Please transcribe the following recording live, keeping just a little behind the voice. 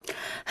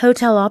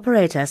Hotel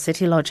operator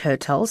City Lodge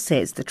Hotel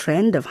says the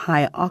trend of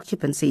higher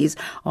occupancies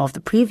of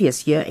the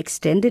previous year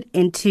extended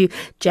into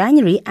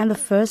January and the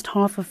first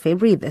half of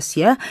February this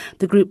year.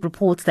 The group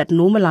reports that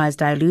normalized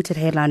diluted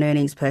headline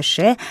earnings per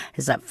share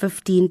is up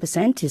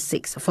 15% to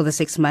for the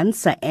 6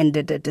 months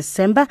ended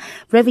December.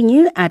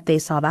 Revenue at their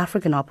South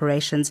African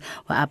operations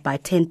were up by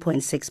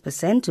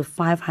 10.6% to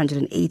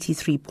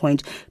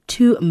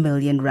 583.2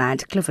 million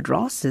rand. Clifford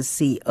Ross is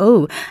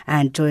CEO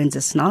and joins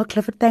us now.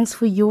 Clifford, thanks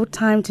for your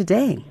time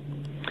today.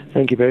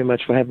 Thank you very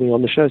much for having me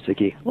on the show,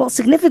 Siki. Well,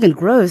 significant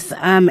growth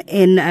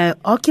in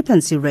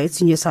occupancy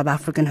rates in your South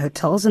African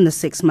hotels in the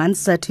 6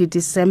 months to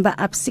December,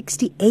 up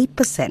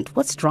 68%.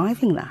 What's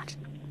driving that?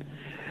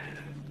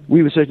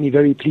 We were certainly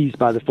very pleased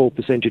by the 4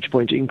 percentage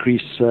point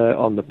increase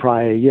on the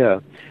prior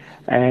year.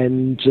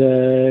 And,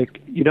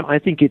 I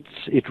think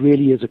it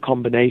really is a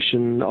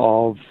combination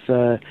of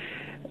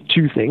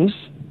two things: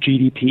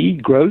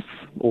 GDP growth,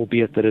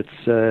 albeit that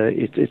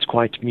it's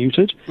quite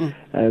muted,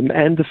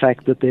 and the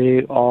fact that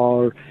there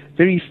are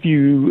very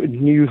few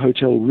new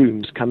hotel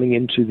rooms coming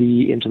into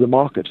the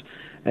market,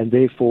 and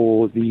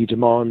therefore the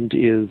demand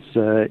is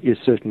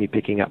certainly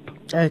picking up.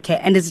 Okay,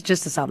 and is it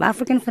just a South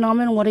African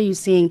phenomenon? What are you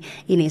seeing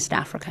in East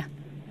Africa?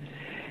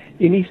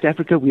 In East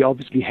Africa, we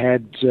obviously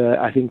had,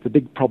 I think, the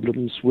big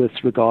problems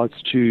with regards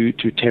to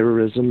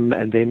terrorism,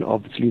 and then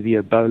obviously the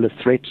Ebola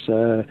threat,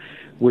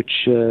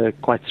 which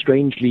quite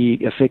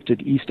strangely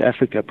affected East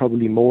Africa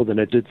probably more than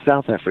it did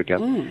South Africa.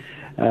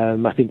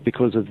 I think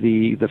because of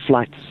the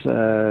flights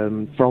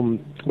from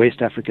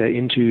West Africa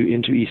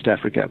into East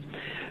Africa.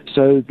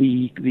 So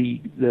the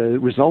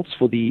results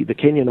for the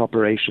Kenyan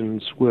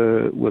operations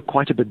were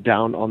quite a bit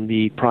down on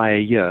the prior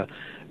year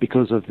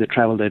because of the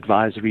travel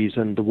advisories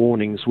and the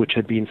warnings which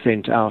had been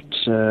sent out,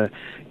 to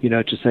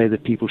say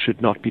that people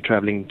should not be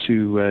traveling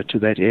to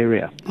that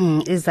area.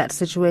 Is that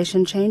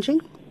situation changing?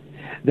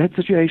 That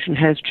situation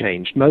has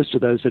changed. Most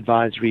of those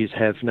advisories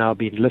have now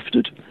been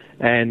lifted,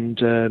 and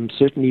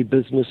certainly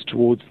business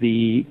towards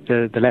the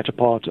latter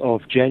part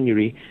of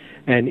January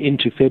and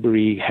into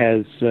February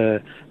has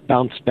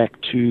bounced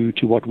back to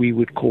what we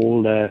would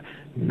call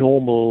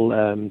normal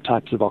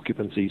types of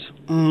occupancies.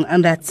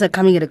 And that's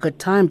coming at a good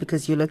time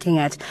because you're looking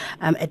at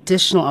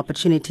additional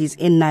opportunities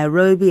in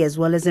Nairobi as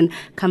well as in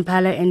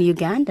Kampala in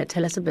Uganda.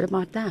 Tell us a bit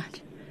about that.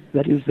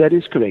 That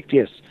is correct,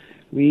 yes.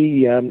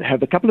 We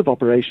have a couple of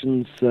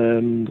operations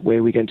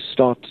where we're going to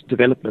start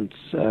developments.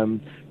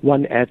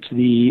 One at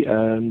the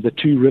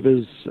Two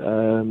Rivers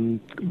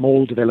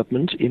Mall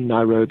development in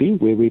Nairobi,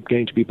 where we're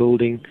going to be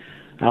building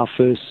our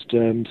first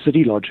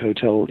City Lodge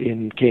hotel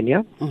in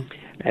Kenya.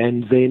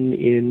 And then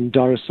in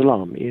Dar es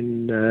Salaam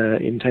in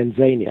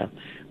Tanzania,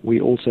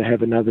 we also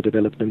have another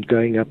development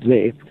going up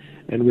there.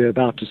 And we're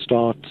about to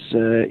start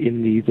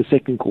in the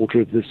second quarter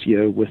of this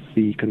year with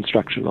the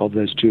construction of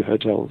those two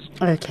hotels.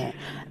 Okay.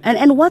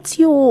 And what's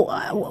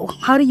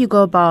how do you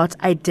go about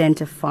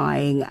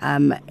identifying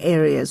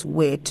areas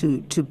where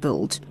to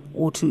build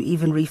or to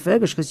even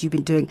refurbish? Because you've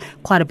been doing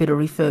quite a bit of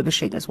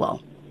refurbishing as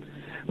well.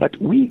 But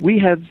we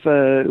have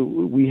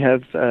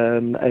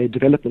a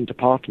development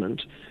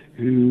department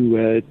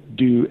who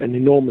do an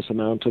enormous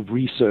amount of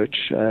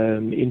research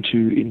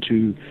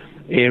into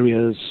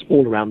areas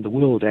all around the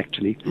world,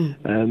 actually.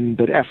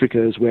 But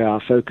Africa is where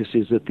our focus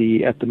is at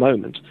the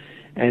moment.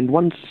 And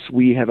once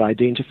we have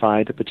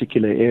identified a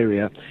particular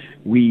area,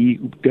 we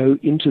go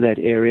into that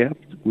area,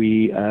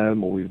 we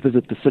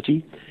visit the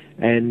city,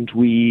 and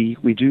we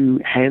do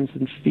hands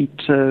and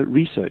feet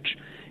research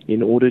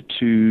in order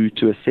to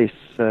assess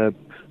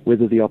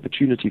whether the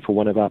opportunity for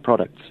one of our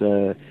products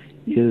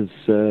is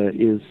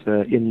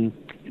in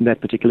that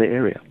particular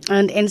area.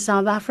 And in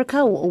South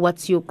Africa,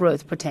 what's your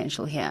growth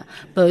potential here,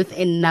 both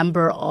in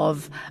number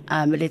of,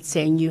 let's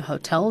say, new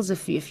hotels,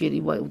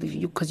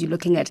 because you're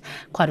looking at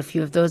quite a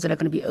few of those that are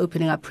going to be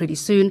opening up pretty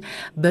soon,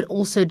 but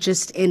also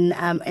just in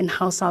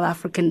how South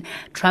African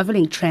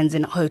traveling trends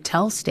in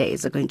hotel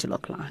stays are going to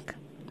look like?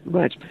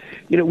 Right.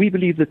 We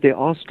believe that there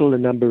are still a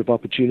number of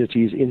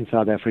opportunities in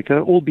South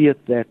Africa,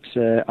 albeit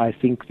that I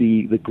think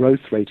the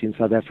growth rate in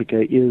South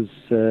Africa is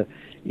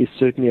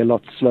certainly a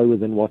lot slower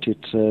than what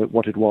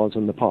it was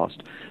in the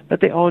past.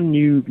 But there are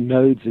new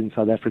nodes in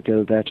South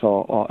Africa that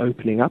are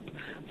opening up,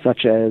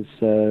 such as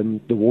the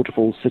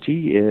Waterfall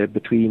City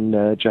between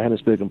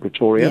Johannesburg and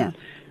Pretoria,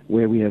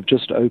 where we have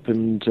just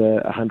opened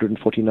a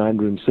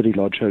 149-room City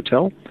Lodge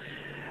hotel.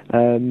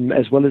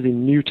 As well as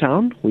in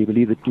Newtown. We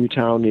believe that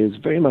Newtown is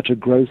very much a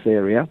growth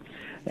area,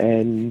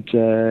 and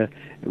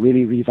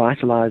really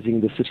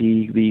revitalizing the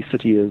city. The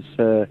city is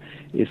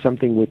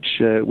something which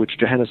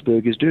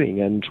Johannesburg is doing,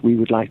 and we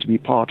would like to be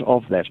part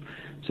of that.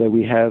 So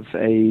we have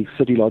a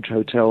City Lodge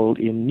hotel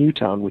in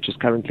Newtown, which is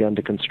currently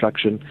under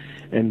construction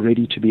and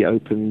ready to be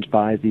opened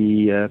by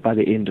the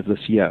end of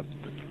this year.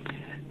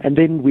 And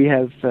then we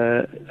have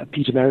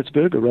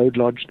Pietermaritzburg, a road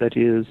lodge that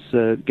is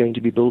going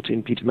to be built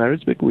in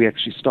Pietermaritzburg. We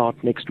actually start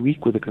next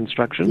week with the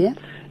construction,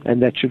 and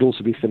that should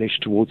also be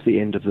finished towards the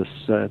end of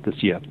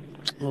this year.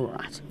 All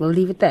right. We'll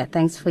leave it there.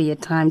 Thanks for your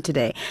time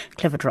today.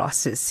 Clifford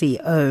Ross is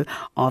CEO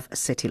of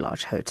City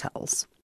Lodge Hotels.